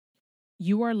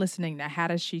You are listening to How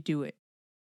Does She Do It?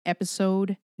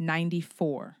 Episode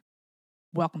 94.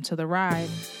 Welcome to the ride.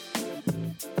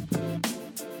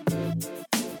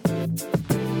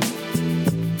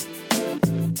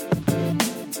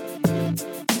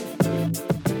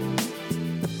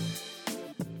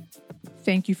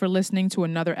 Thank you for listening to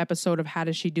another episode of How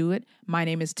Does She Do It? My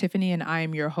name is Tiffany and I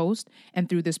am your host. And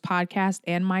through this podcast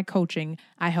and my coaching,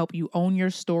 I help you own your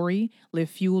story, live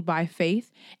fueled by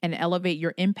faith, and elevate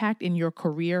your impact in your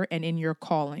career and in your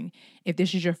calling. If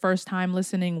this is your first time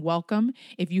listening, welcome.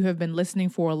 If you have been listening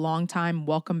for a long time,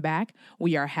 welcome back.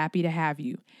 We are happy to have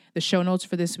you. The show notes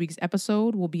for this week's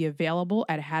episode will be available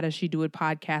at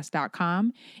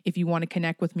howdoesshedoitpodcast.com. If you want to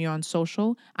connect with me on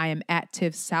social, I am at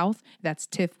Tiff South. That's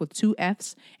Tiff with 2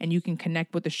 F's. And you can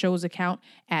connect with the show's account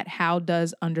at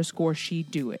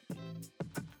howdoes_she-do-it.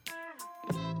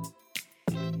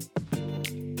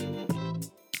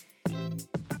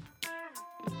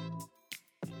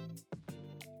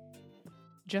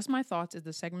 Just My Thoughts is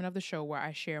the segment of the show where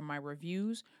I share my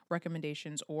reviews,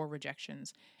 recommendations, or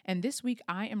rejections. And this week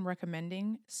I am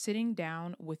recommending sitting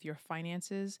down with your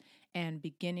finances and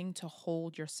beginning to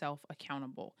hold yourself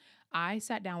accountable. I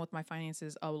sat down with my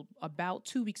finances about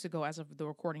 2 weeks ago as of the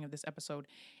recording of this episode,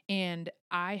 and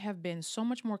I have been so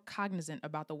much more cognizant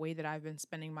about the way that I've been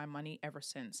spending my money ever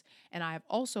since. And I have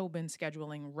also been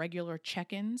scheduling regular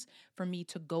check-ins for me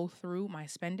to go through my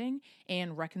spending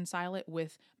and reconcile it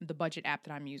with the budget app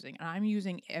that I'm using. And I'm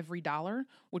using Every Dollar,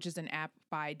 which is an app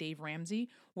by Dave Ramsey,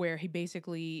 where he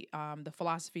basically, the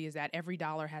philosophy is that every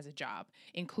dollar has a job,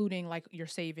 including like your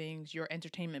savings, your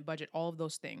entertainment budget, all of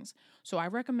those things. So I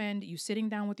recommend you sitting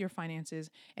down with your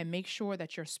finances and make sure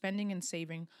that your spending and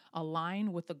saving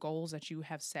align with the goals that you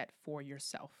have set for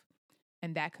yourself.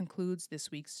 And that concludes this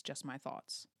week's Just My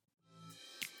Thoughts.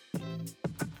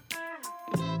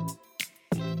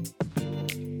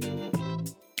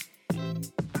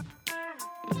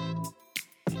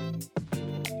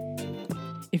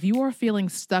 If you are feeling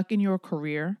stuck in your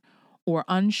career or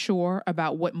unsure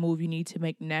about what move you need to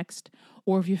make next,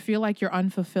 or if you feel like you're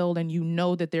unfulfilled and you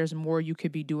know that there's more you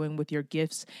could be doing with your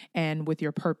gifts and with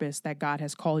your purpose that God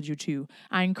has called you to,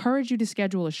 I encourage you to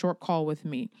schedule a short call with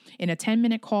me. In a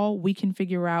 10-minute call, we can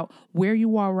figure out where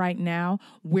you are right now,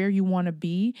 where you want to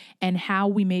be, and how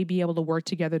we may be able to work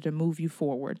together to move you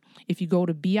forward. If you go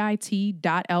to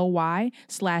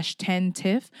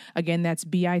bit.ly/10tiff, again, that's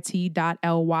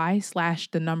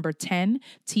bit.ly/10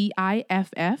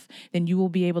 TIFF, then you will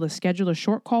be able to schedule a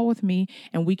short call with me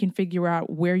and we can figure out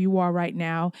where you are right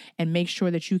now and make sure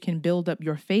that you can build up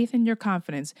your faith and your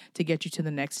confidence to get you to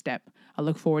the next step. I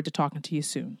look forward to talking to you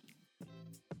soon.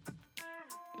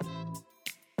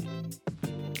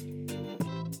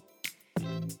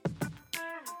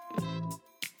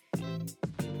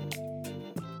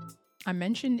 I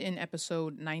mentioned in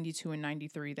episode 92 and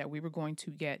 93 that we were going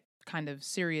to get kind of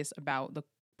serious about the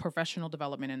professional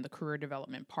development and the career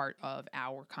development part of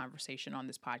our conversation on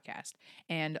this podcast.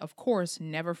 And of course,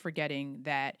 never forgetting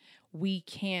that we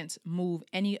can't move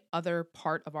any other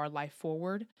part of our life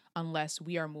forward unless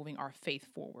we are moving our faith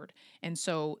forward. And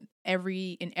so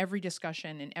in every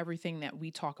discussion and everything that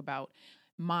we talk about,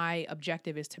 my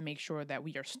objective is to make sure that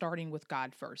we are starting with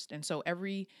God first. And so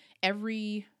every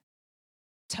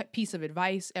piece of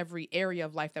advice, every area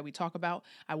of life that we talk about,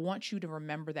 I want you to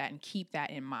remember that and keep that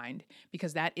in mind,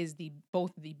 because that is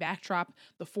both the backdrop,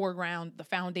 the foreground, the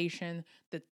foundation,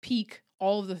 the peak,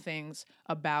 all of the things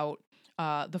about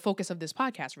the focus of this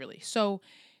podcast, really. So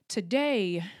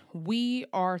today we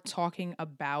are talking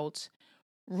about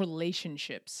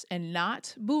relationships, and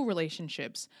not boo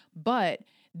relationships, but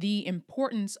the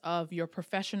importance of your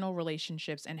professional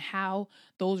relationships and how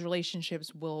those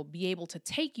relationships will be able to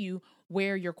take you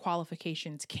where your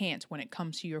qualifications can't when it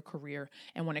comes to your career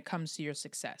and when it comes to your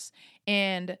success.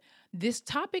 And this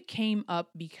topic came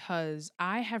up because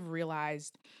I have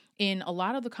realized in a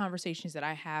lot of the conversations that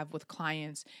I have with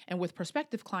clients and with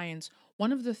prospective clients,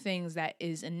 one of the things that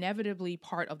is inevitably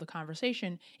part of the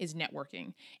conversation is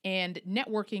networking. And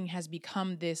networking has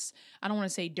become this, I don't want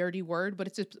to say dirty word, but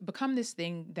it's become this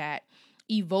thing that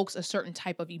evokes a certain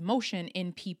type of emotion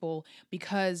in people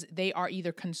because they are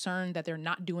either concerned that they're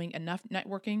not doing enough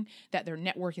networking, that their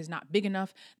network is not big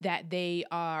enough, that they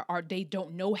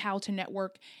don't know how to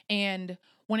network. And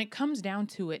when it comes down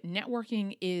to it,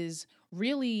 networking is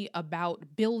really about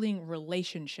building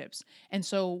relationships. And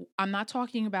so I'm not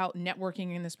talking about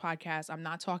networking in this podcast. I'm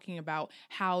not talking about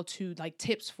how to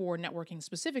tips for networking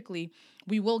specifically.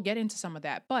 We will get into some of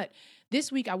that. But this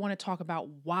week, I want to talk about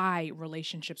why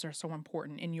relationships are so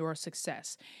important in your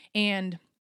success. And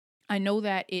I know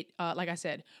that like I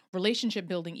said, relationship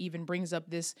building even brings up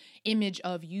this image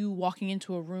of you walking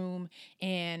into a room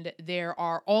and there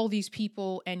are all these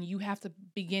people and you have to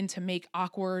begin to make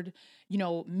awkward,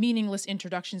 meaningless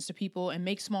introductions to people and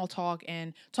make small talk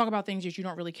and talk about things that you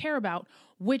don't really care about,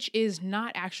 which is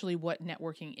not actually what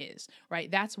networking is, right?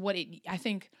 I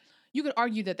think you could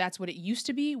argue that that's what it used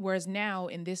to be, whereas now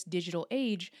in this digital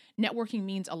age, networking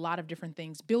means a lot of different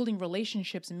things. Building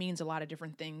relationships means a lot of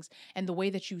different things. And the way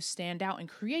that you stand out and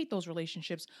create those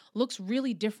relationships looks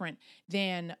really different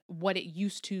than what it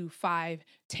used to 5,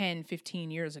 10, 15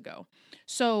 years ago.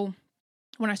 So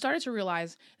when I started to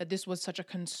realize that this was such a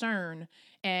concern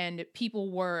and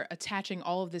people were attaching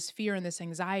all of this fear and this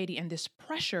anxiety and this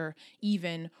pressure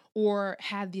even, or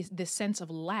had this sense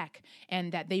of lack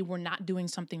and that they were not doing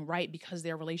something right because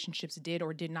their relationships did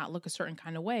or did not look a certain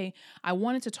kind of way, I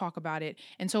wanted to talk about it.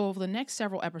 And so over the next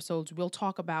several episodes, we'll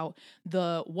talk about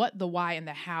the what, the why, and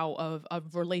the how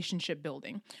of relationship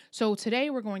building. So today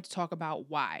we're going to talk about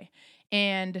why.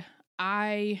 And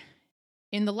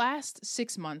in the last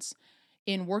 6 months,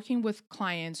 in working with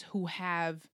clients who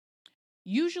have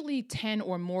usually 10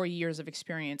 or more years of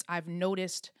experience, I've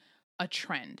noticed a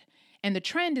trend. And the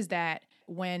trend is that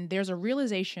when there's a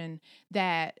realization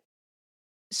that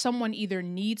someone either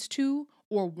needs to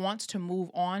or wants to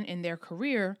move on in their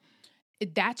career,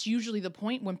 that's usually the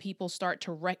point when people start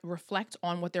to reflect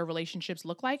on what their relationships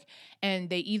look like. And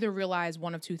they either realize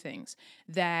one of two things: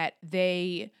 that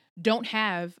they don't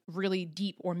have really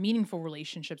deep or meaningful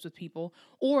relationships with people,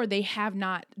 or they have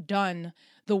not done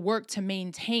the work to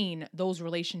maintain those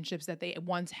relationships that they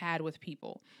once had with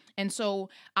people. And so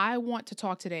I want to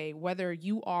talk today, whether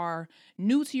you are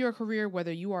new to your career,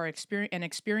 whether you are an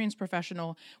experienced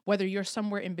professional, whether you're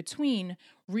somewhere in between,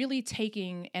 really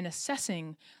taking and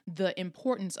assessing the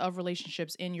importance of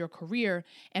relationships in your career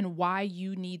and why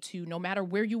you need to, no matter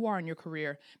where you are in your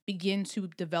career, begin to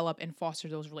develop and foster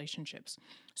those relationships.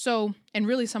 So, and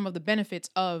really some of the benefits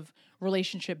of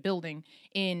relationship building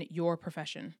in your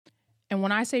profession. And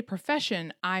when I say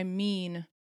profession, I mean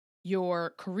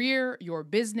your career, your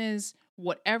business,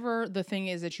 whatever the thing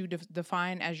is that you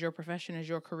define as your profession, as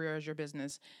your career, as your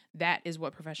business, that is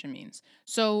what profession means.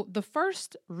 So the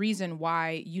first reason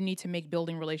why you need to make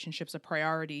building relationships a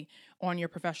priority on your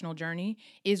professional journey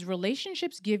is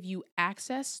relationships give you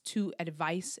access to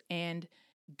advice and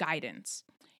guidance.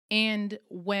 And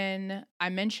when I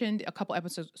mentioned a couple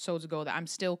episodes ago that I'm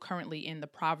still currently in the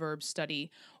Proverbs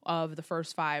study of the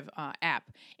first 5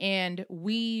 app, and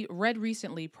we read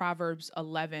recently Proverbs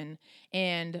 11,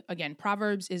 and again,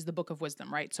 Proverbs is the book of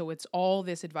wisdom, right? So it's all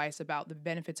this advice about the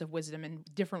benefits of wisdom and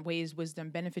different ways wisdom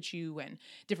benefits you and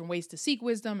different ways to seek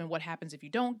wisdom and what happens if you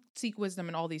don't seek wisdom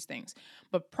and all these things.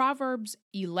 But Proverbs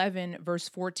 11 verse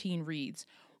 14 reads,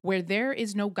 "Where there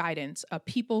is no guidance, a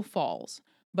people falls,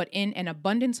 but in an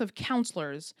abundance of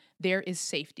counselors, there is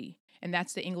safety." And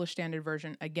that's the English Standard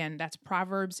Version. Again, that's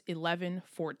Proverbs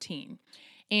 11:14.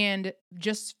 And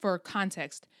just for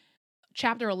context,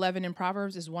 chapter 11 in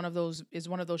Proverbs is one of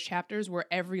those chapters where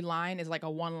every line is like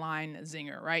a one-line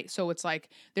zinger, right? So it's like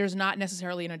there's not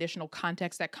necessarily an additional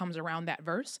context that comes around that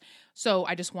verse. So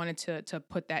I just wanted to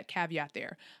put that caveat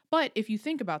there. But if you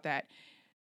think about that,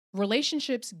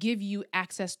 relationships give you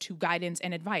access to guidance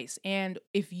and advice. And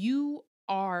if you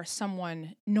are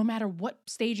someone, no matter what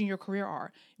stage in your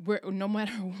career no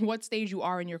matter what stage you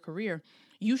are in your career,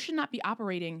 you should not be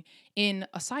operating in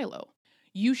a silo.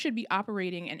 You should be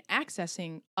operating and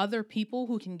accessing other people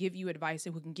who can give you advice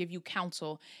and who can give you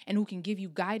counsel and who can give you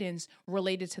guidance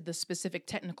related to the specific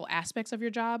technical aspects of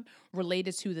your job,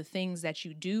 related to the things that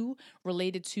you do,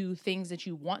 related to things that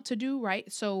you want to do, right?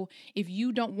 So if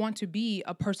you don't want to be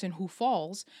a person who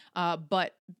falls,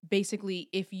 but basically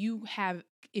if you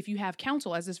have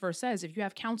counsel, as this verse says, if you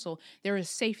have counsel, there is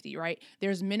safety, right?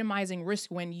 There's minimizing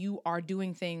risk when you are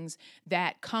doing things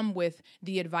that come with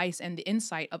the advice and the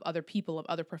insight of other people, of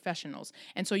other professionals.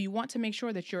 And so you want to make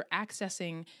sure that you're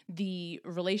accessing the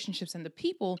relationships and the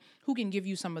people who can give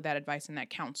you some of that advice and that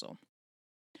counsel.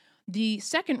 The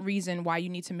second reason why you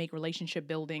need to make relationship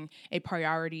building a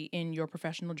priority in your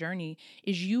professional journey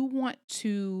is you want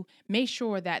to make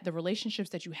sure that the relationships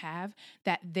that you have,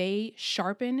 that they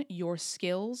sharpen your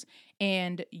skills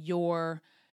and your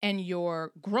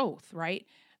growth, right?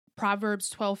 Proverbs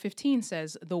 12:15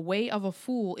 says, "The way of a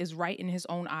fool is right in his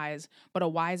own eyes, but a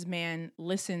wise man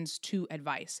listens to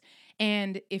advice."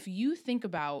 And if you think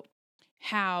about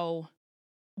how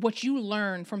what you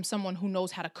learn from someone who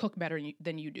knows how to cook better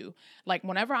than you do. Like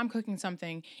whenever I'm cooking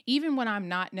something, even when I'm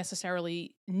not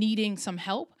necessarily needing some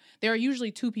help, there are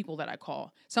usually two people that I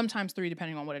call, sometimes three,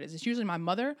 depending on what it is. It's usually my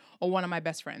mother or one of my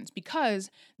best friends, because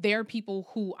they're people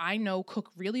who I know cook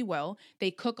really well.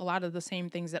 They cook a lot of the same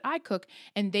things that I cook,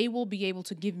 and they will be able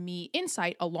to give me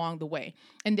insight along the way.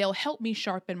 And they'll help me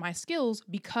sharpen my skills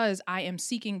because I am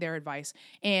seeking their advice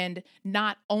and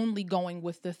not only going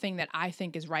with the thing that I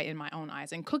think is right in my own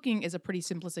eyes. And cooking is a pretty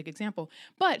simplistic example,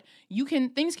 but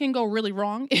things can go really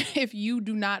wrong if you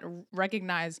do not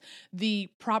recognize the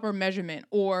proper measurement,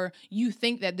 or you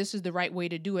think that this is the right way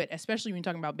to do it, especially when you're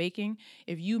talking about baking.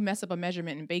 If you mess up a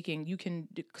measurement in baking, you can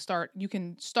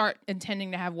start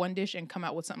intending to have one dish and come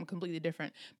out with something completely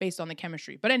different based on the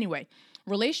chemistry. But anyway,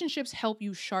 relationships help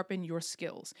you sharpen your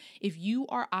skills. If you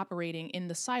are operating in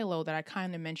the silo that I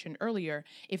kind of mentioned earlier,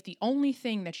 if the only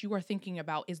thing that you are thinking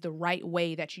about is the right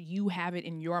way that you have it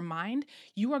in your mind,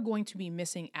 you are going to be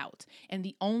missing out. And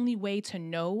the only way to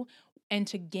know and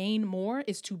to gain more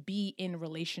is to be in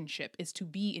relationship, is to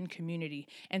be in community,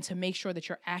 and to make sure that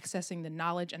you're accessing the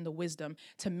knowledge and the wisdom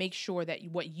to make sure that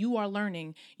what you are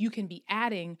learning, you can be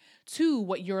adding to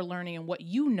what you're learning and what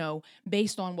you know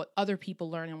based on what other people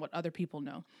learn and what other people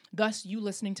know. Thus, you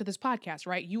listening to this podcast,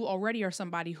 right? You already are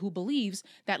somebody who believes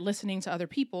that listening to other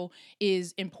people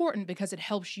is important because it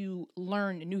helps you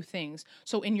learn new things.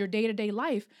 So in your day-to-day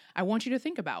life, I want you to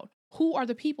think about, who are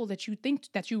the people that you think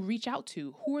that you reach out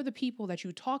to? Who are the people that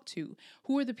you talk to?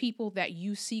 Who are the people that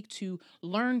you seek to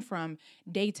learn from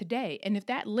day to day? And if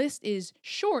that list is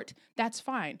short, that's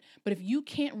fine. But if you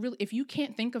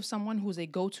can't think of someone who's a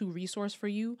go-to resource for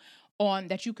you on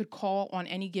that you could call on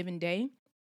any given day,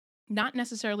 not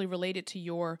necessarily related to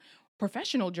your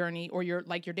professional journey or your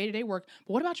day-to-day work,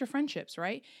 but what about your friendships,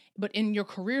 right? But in your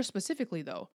career specifically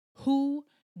though, who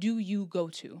do you go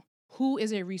to? Who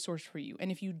is a resource for you?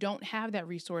 And if you don't have that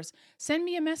resource, send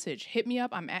me a message. Hit me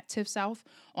up. I'm at Tiff South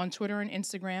on Twitter and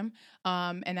Instagram.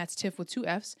 And that's Tiff with 2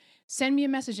 F's. Send me a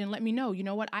message and let me know, you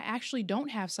know what? I actually don't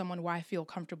have someone where I feel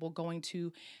comfortable going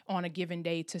to on a given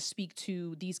day to speak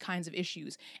to these kinds of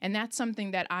issues. And that's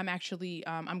something that I'm actually,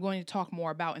 I'm going to talk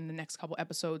more about in the next couple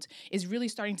episodes, is really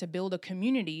starting to build a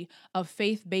community of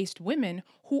faith-based women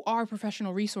who are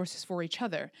professional resources for each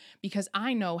other, because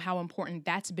I know how important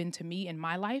that's been to me in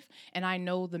my life. And I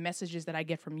know the messages that I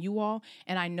get from you all,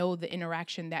 and I know the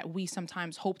interaction that we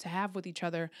sometimes hope to have with each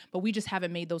other, but we just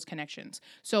haven't made those connections.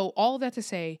 So all that to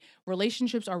say,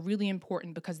 relationships are really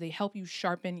important because they help you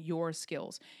sharpen your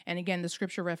skills. And again, the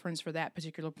scripture reference for that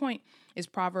particular point is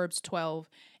Proverbs 12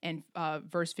 and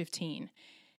verse 15.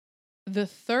 The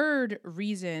third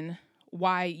reason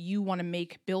why you want to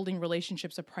make building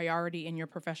relationships a priority in your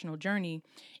professional journey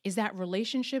is that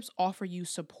relationships offer you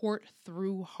support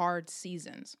through hard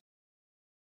seasons.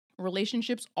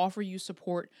 Relationships offer you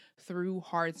support through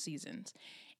hard seasons.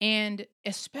 And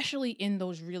especially in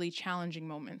those really challenging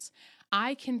moments,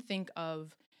 I can think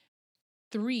of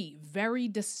 3 very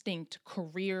distinct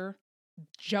career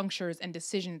junctures and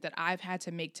decisions that I've had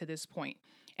to make to this point.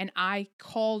 And I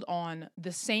called on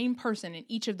the same person in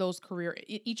each of those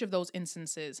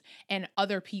instances, and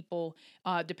other people,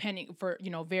 depending for,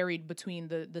 varied between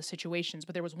the situations.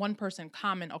 But there was one person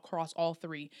common across all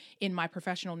 3 in my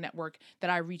professional network that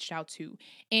I reached out to.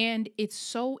 And it's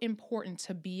so important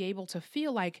to be able to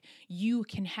feel like you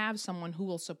can have someone who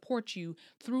will support you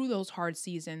through those hard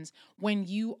seasons when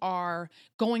you are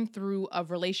going through a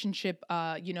relationship,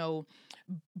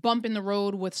 bump in the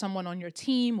road with someone on your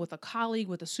team, with a colleague,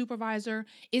 with a supervisor.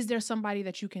 Is there somebody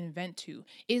that you can vent to?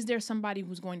 Is there somebody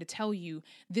who's going to tell you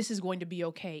this is going to be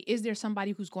okay? Is there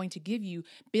somebody who's going to give you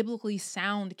biblically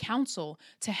sound counsel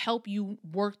to help you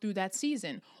work through that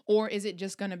season? Or is it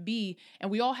just going to be, and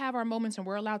we all have our moments and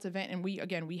we're allowed to vent, and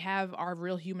we have our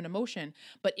real human emotion,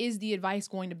 but is the advice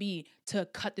going to be to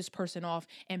cut this person off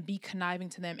and be conniving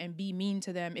to them and be mean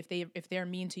to them if they're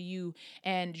mean to you,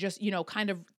 and just, kind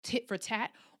of tit for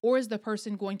tat? Or is the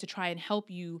person going to try and help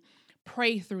you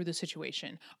pray through the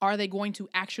situation? Are they going to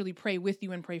actually pray with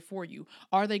you and pray for you?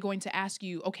 Are they going to ask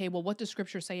you, okay, well, what does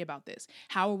scripture say about this?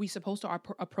 How are we supposed to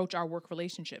approach our work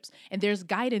relationships? And there's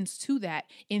guidance to that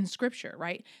in scripture,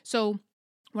 right? So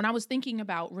when I was thinking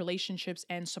about relationships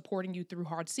and supporting you through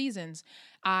hard seasons,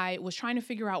 I was trying to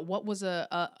figure out what was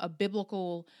a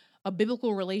biblical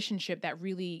relationship that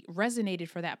really resonated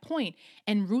for that point.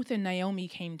 And Ruth and Naomi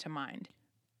came to mind.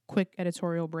 Quick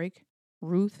editorial break.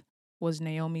 Ruth was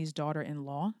Naomi's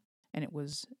daughter-in-law, and it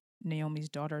was Naomi's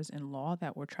daughters-in-law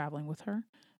that were traveling with her.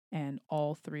 And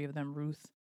all 3 of them, Ruth,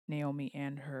 Naomi,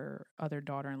 and her other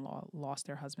daughter-in-law, lost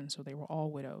their husbands, so they were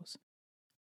all widows.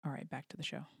 All right, back to the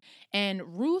show. And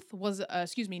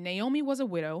Naomi was a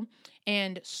widow,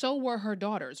 and so were her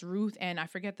daughters, Ruth, and I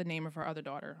forget the name of her other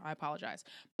daughter. I apologize.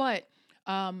 But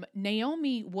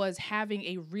Naomi was having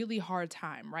a really hard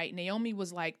time, right? Naomi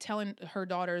was like telling her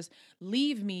daughters,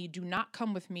 "Leave me, do not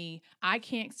come with me. I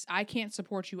can't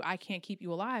support you. I can't keep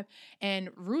you alive."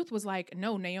 And Ruth was like,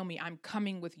 "No, Naomi, I'm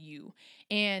coming with you."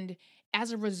 And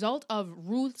as a result of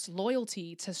Ruth's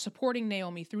loyalty to supporting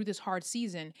Naomi through this hard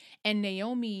season, and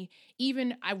Naomi,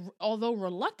 although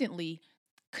reluctantly,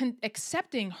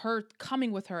 accepting her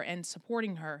coming with her and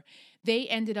supporting her, they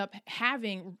ended up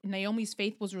having Naomi's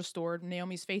faith was restored.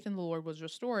 Naomi's faith in the Lord was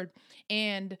restored,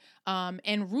 and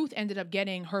Ruth ended up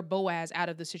getting her Boaz out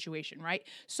of the situation, right?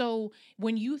 So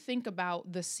when you think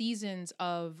about the seasons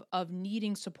of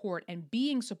needing support and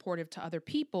being supportive to other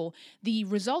people, the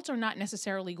results are not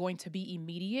necessarily going to be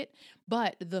immediate,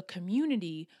 but the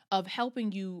community of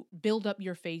helping you build up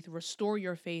your faith, restore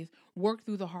your faith, work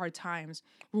through the hard times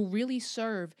will really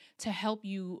serve to help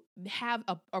you have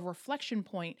a reflection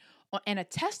point and a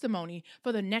testimony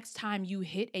for the next time you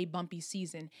hit a bumpy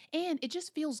season. And it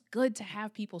just feels good to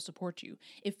have people support you.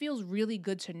 It feels really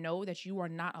good to know that you are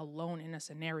not alone in a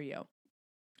scenario.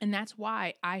 And that's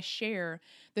why I share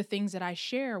the things that I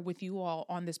share with you all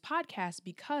on this podcast,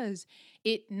 because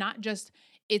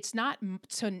it's not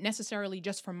to necessarily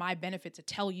just for my benefit to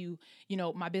tell you,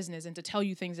 my business and to tell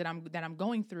you things that I'm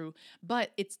going through,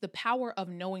 but it's the power of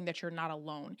knowing that you're not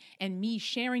alone and me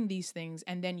sharing these things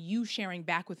and then you sharing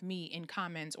back with me in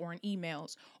comments or in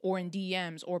emails or in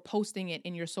DMs or posting it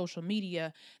in your social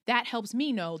media. That helps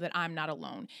me know that I'm not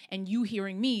alone. And you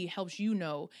hearing me helps you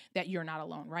know that you're not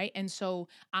alone, right? And so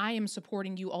I am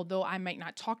supporting you, although I might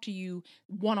not talk to you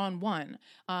one-on-one,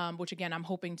 which again, I'm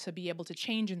hoping to be able to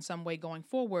change in some way going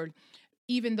forward.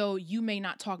 Even though you may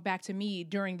not talk back to me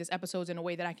during this episodes in a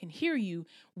way that I can hear you,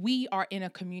 we are in a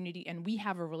community and we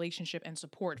have a relationship and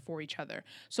support for each other.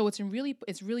 So it's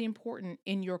really important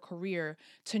in your career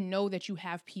to know that you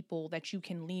have people that you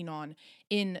can lean on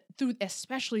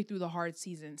especially through the hard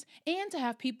seasons, and to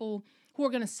have people who are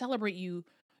going to celebrate you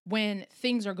when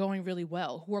things are going really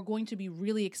well, who are going to be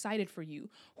really excited for you,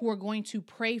 who are going to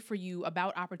pray for you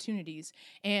about opportunities.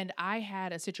 And I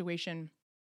had a situation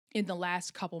in the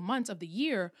last couple months of the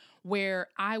year where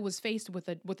I was faced with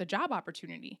a job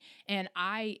opportunity, and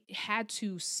I had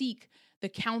to seek the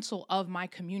counsel of my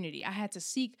community. I had to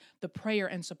seek the prayer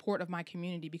and support of my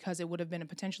community, because it would have been a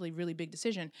potentially really big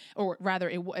decision, or rather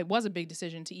it was a big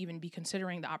decision to even be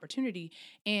considering the opportunity.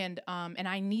 And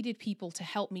I needed people to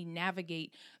help me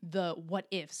navigate the what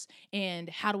ifs and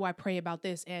how do I pray about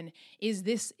this? And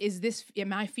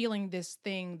am I feeling this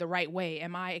thing the right way?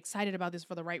 Am I excited about this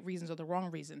for the right reasons or the wrong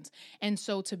reasons? And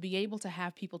so to be able to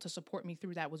have people to support me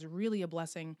through that was really a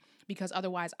blessing, because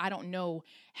otherwise I don't know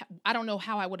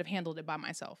how I would have handled it by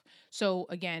myself. So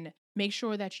again, make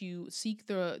sure that you seek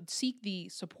the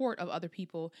support of other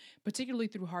people, particularly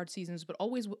through hard seasons, but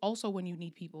always also when you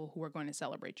need people who are going to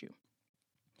celebrate you.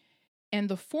 And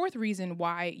the fourth reason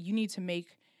why you need to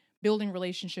make building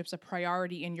relationships a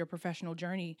priority in your professional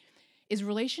journey is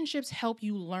relationships help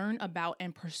you learn about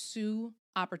and pursue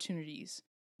opportunities,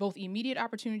 both immediate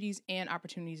opportunities and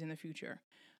opportunities in the future.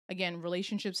 Again,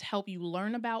 relationships help you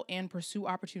learn about and pursue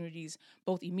opportunities,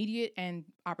 both immediate and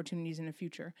opportunities in the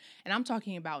future. And I'm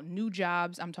talking about new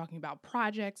jobs. I'm talking about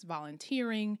projects,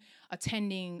 volunteering,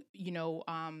 attending,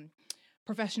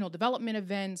 professional development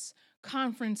events,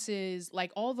 conferences,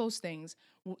 like all those things.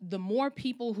 The more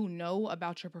people who know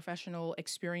about your professional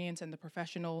experience and the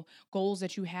professional goals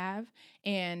that you have,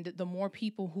 and the more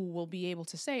people who will be able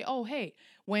to say, oh, hey,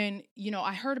 when,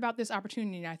 I heard about this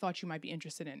opportunity and I thought you might be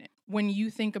interested in it. When you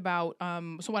think about,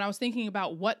 so when I was thinking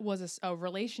about what was a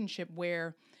relationship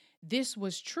where this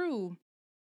was true,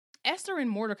 Esther and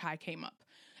Mordecai came up.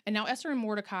 And now Esther and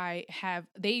Mordecai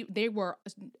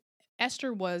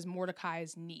Esther was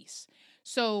Mordecai's niece.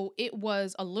 So it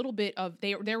was a little bit of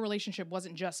their relationship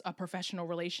wasn't just a professional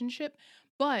relationship,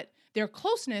 but their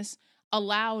closeness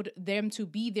allowed them to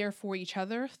be there for each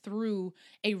other through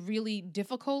a really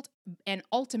difficult and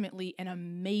ultimately an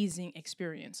amazing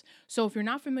experience. So if you're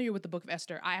not familiar with the book of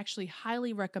Esther, I actually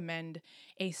highly recommend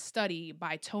a study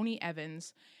by Tony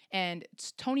Evans. And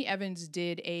Tony Evans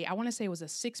did I want to say it was a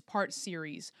 6-part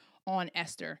series on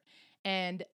Esther.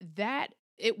 And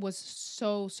it was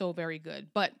so very good.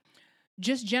 But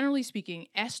just generally speaking,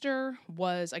 Esther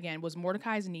was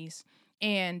Mordecai's niece,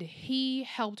 and he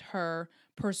helped her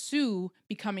pursue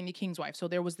becoming the king's wife. So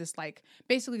there was this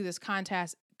basically this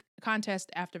contest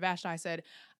after Vashti said,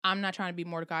 I'm not trying to be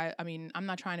Mordecai. I'm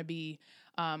not trying to be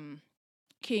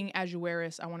King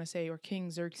Ahasuerus, I want to say, or King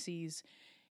Xerxes.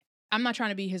 I'm not trying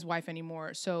to be his wife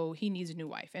anymore, so he needs a new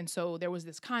wife. And so there was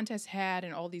this contest had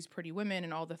and all these pretty women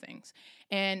and all the things.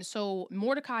 And so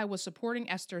Mordecai was supporting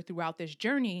Esther throughout this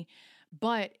journey,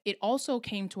 but it also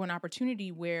came to an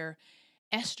opportunity where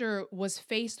Esther was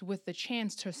faced with the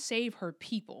chance to save her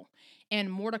people.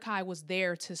 And Mordecai was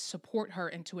there to support her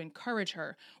and to encourage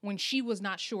her when she was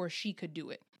not sure she could do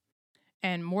it.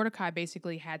 And Mordecai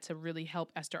basically had to really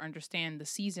help Esther understand the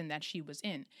season that she was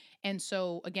in. And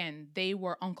so again, they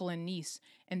were uncle and niece,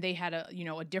 and they had a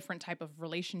different type of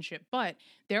relationship. But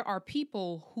there are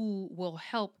people who will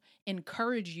help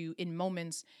encourage you in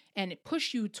moments and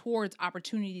push you towards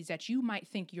opportunities that you might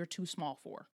think you're too small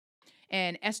for.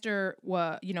 And Esther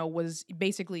was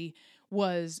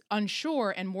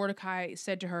unsure, and Mordecai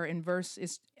said to her in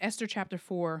Esther chapter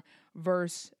 4,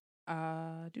 verse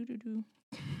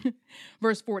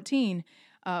verse 14,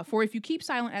 for if you keep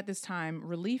silent at this time,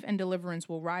 relief and deliverance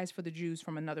will rise for the Jews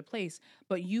from another place,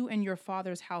 but you and your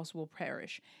father's house will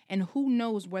perish. And who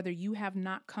knows whether you have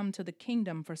not come to the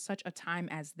kingdom for such a time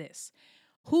as this?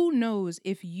 Who knows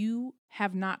if you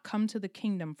have not come to the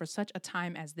kingdom for such a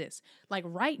time as this? Like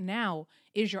right now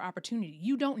is your opportunity.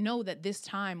 You don't know that this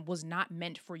time was not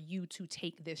meant for you to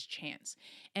take this chance.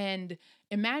 And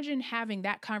imagine having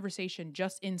that conversation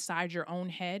just inside your own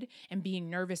head and being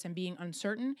nervous and being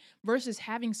uncertain versus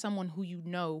having someone who you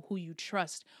know, who you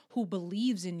trust, who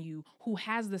believes in you, who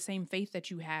has the same faith that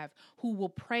you have, who will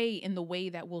pray in the way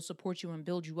that will support you and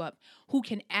build you up, who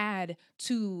can add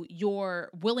to your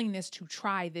willingness to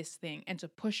try this thing and to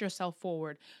push yourself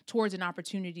forward towards an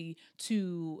opportunity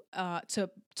to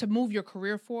move your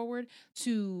career forward,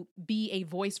 to be a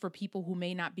voice for people who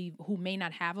may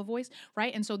not have a voice,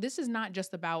 right? And so this is not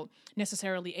just about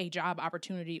necessarily a job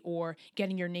opportunity or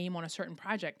getting your name on a certain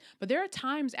project, but there are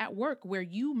times at work where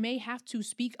you may have to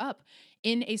speak up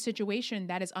in a situation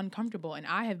that is uncomfortable. And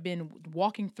I have been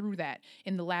walking through that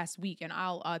in the last week, and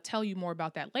I'll tell you more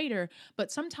about that later.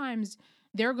 But sometimes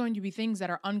there are going to be things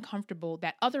that are uncomfortable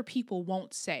that other people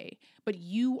won't say, but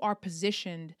you are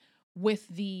positioned with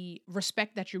the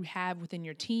respect that you have within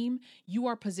your team. You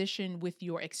are positioned with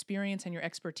your experience and your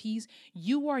expertise.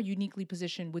 You are uniquely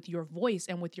positioned with your voice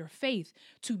and with your faith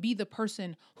to be the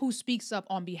person who speaks up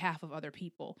on behalf of other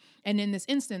people. And in this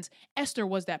instance, Esther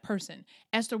was that person.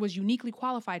 Esther was uniquely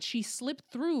qualified. She slipped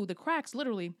through the cracks,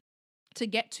 literally, to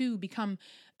get to become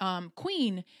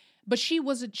queen. But she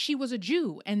was a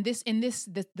Jew, and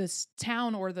this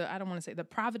town, or I don't want to say, the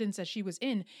province that she was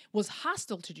in was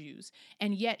hostile to Jews,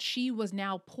 and yet she was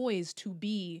now poised to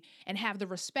be and have the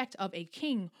respect of a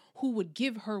king who would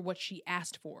give her what she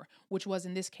asked for, which was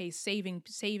in this case saving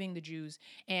the Jews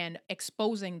and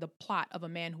exposing the plot of a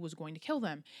man who was going to kill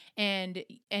them. And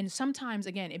sometimes,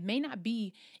 again, it might not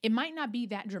be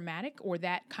that dramatic, or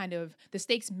that kind of, the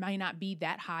stakes might not be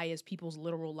that high as people's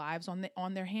literal lives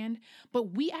on their hand,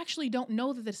 but we actually don't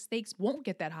know that the stakes won't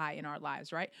get that high in our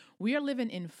lives, right? We are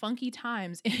living in funky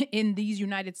times in these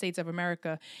United States of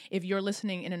America. If you're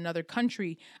listening in another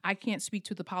country, I can't speak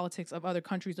to the politics of other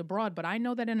countries abroad, but I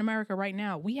know that in America right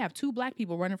now, we have 2 Black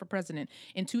people running for president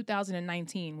in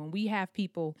 2019, when we have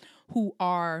people who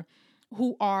are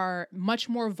much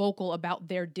more vocal about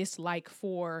their dislike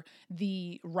for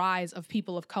the rise of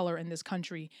people of color in this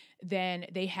country than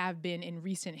they have been in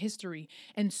recent history.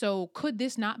 And so could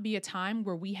this not be a time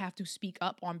where we have to speak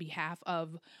up on behalf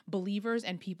of believers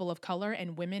and people of color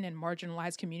and women and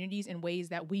marginalized communities in ways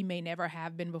that we may never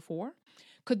have been before?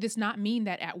 Could this not mean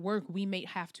that at work we may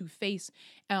have to face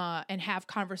and have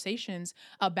conversations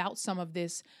about some of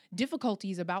this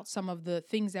difficulties, about some of the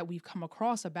things that we've come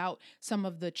across, about some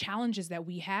of the challenges that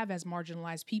we have as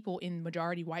marginalized people in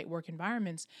majority white work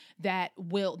environments that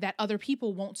other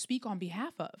people won't speak on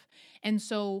behalf of? And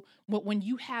so when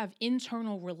you have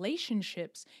internal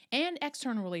relationships and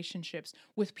external relationships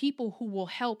with people who will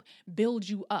help build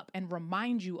you up and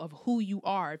remind you of who you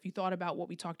are, if you thought about what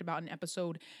we talked about in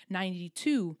episode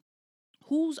 92,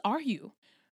 whose are you?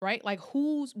 Right? Like,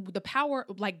 who's the power,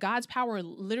 like God's power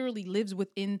literally lives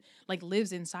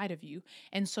inside of you.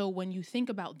 And so when you think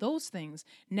about those things,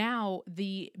 now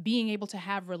the being able to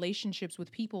have relationships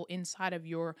with people inside of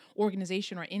your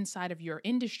organization or inside of your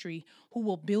industry who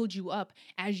will build you up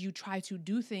as you try to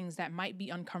do things that might be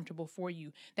uncomfortable for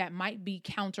you, that might be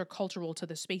countercultural to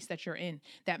the space that you're in,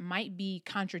 that might be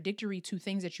contradictory to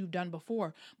things that you've done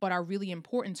before, but are really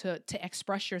important to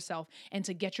express yourself and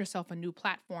to get yourself a new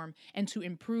platform and to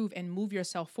improve improve and move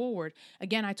yourself forward.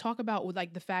 Again, I talk about with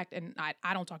like the fact, and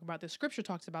I don't talk about this, scripture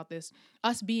talks about this,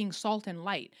 us being salt and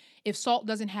light. If salt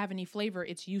doesn't have any flavor,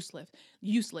 it's useless.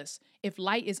 If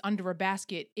light is under a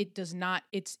basket, it does not,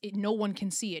 no one can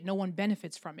see it. No one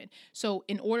benefits from it. So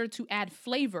in order to add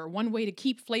flavor, one way to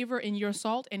keep flavor in your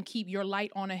salt and keep your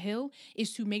light on a hill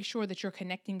is to make sure that you're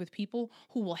connecting with people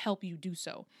who will help you do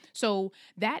so. So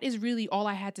that is really all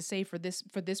I had to say for this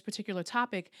particular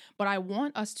topic. But I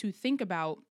want us to think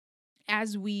about,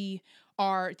 as we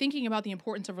are thinking about the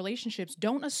importance of relationships,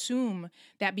 don't assume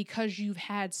that because you've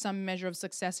had some measure of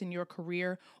success in your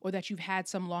career or that you've had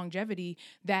some longevity,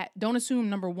 don't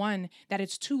assume, number one, that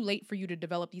it's too late for you to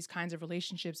develop these kinds of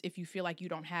relationships if you feel like you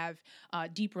don't have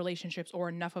deep relationships or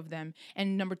enough of them.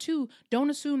 And number two,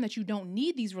 don't assume that you don't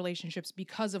need these relationships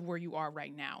because of where you are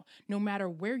right now. No matter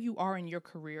where you are in your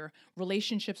career,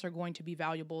 relationships are going to be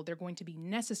valuable. They're going to be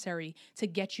necessary to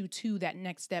get you to that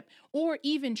next step, or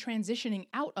even transitioning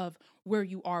out of where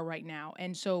you are right now.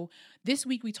 And so this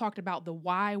week we talked about the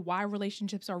why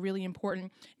relationships are really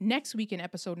important. Next week in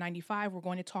episode 95, we're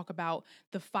going to talk about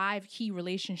the 5 key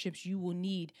relationships you will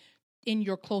need in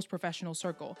your close professional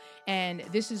circle. And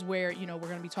this is where, we're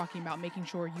going to be talking about making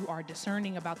sure you are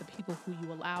discerning about the people who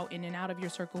you allow in and out of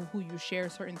your circle, who you share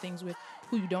certain things with,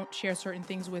 who you don't share certain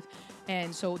things with.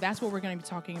 And so that's what we're going to be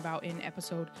talking about in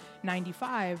episode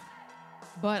 95.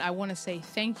 But I want to say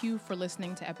thank you for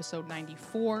listening to episode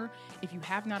 94. If you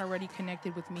have not already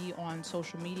connected with me on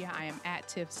social media, I am at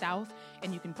Tiff South,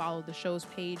 and you can follow the show's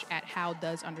page at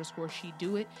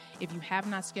howdoes_she-do-it. If you have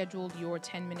not scheduled your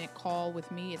 10-minute call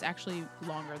with me, it's actually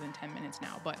longer than 10 minutes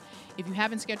now, but if you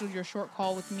haven't scheduled your short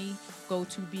call with me, go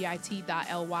to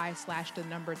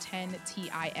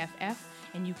bit.ly/10TIFF,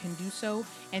 and you can do so.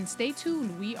 And stay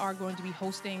tuned. We are going to be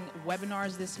hosting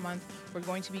webinars this month. We're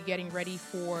going to be getting ready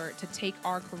to take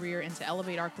our career and to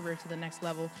elevate our career to the next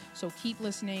level. So keep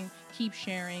listening, keep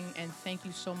sharing, and thank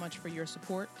you so much for your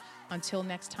support. Until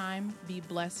next time, be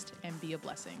blessed and be a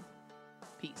blessing.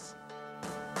 Peace.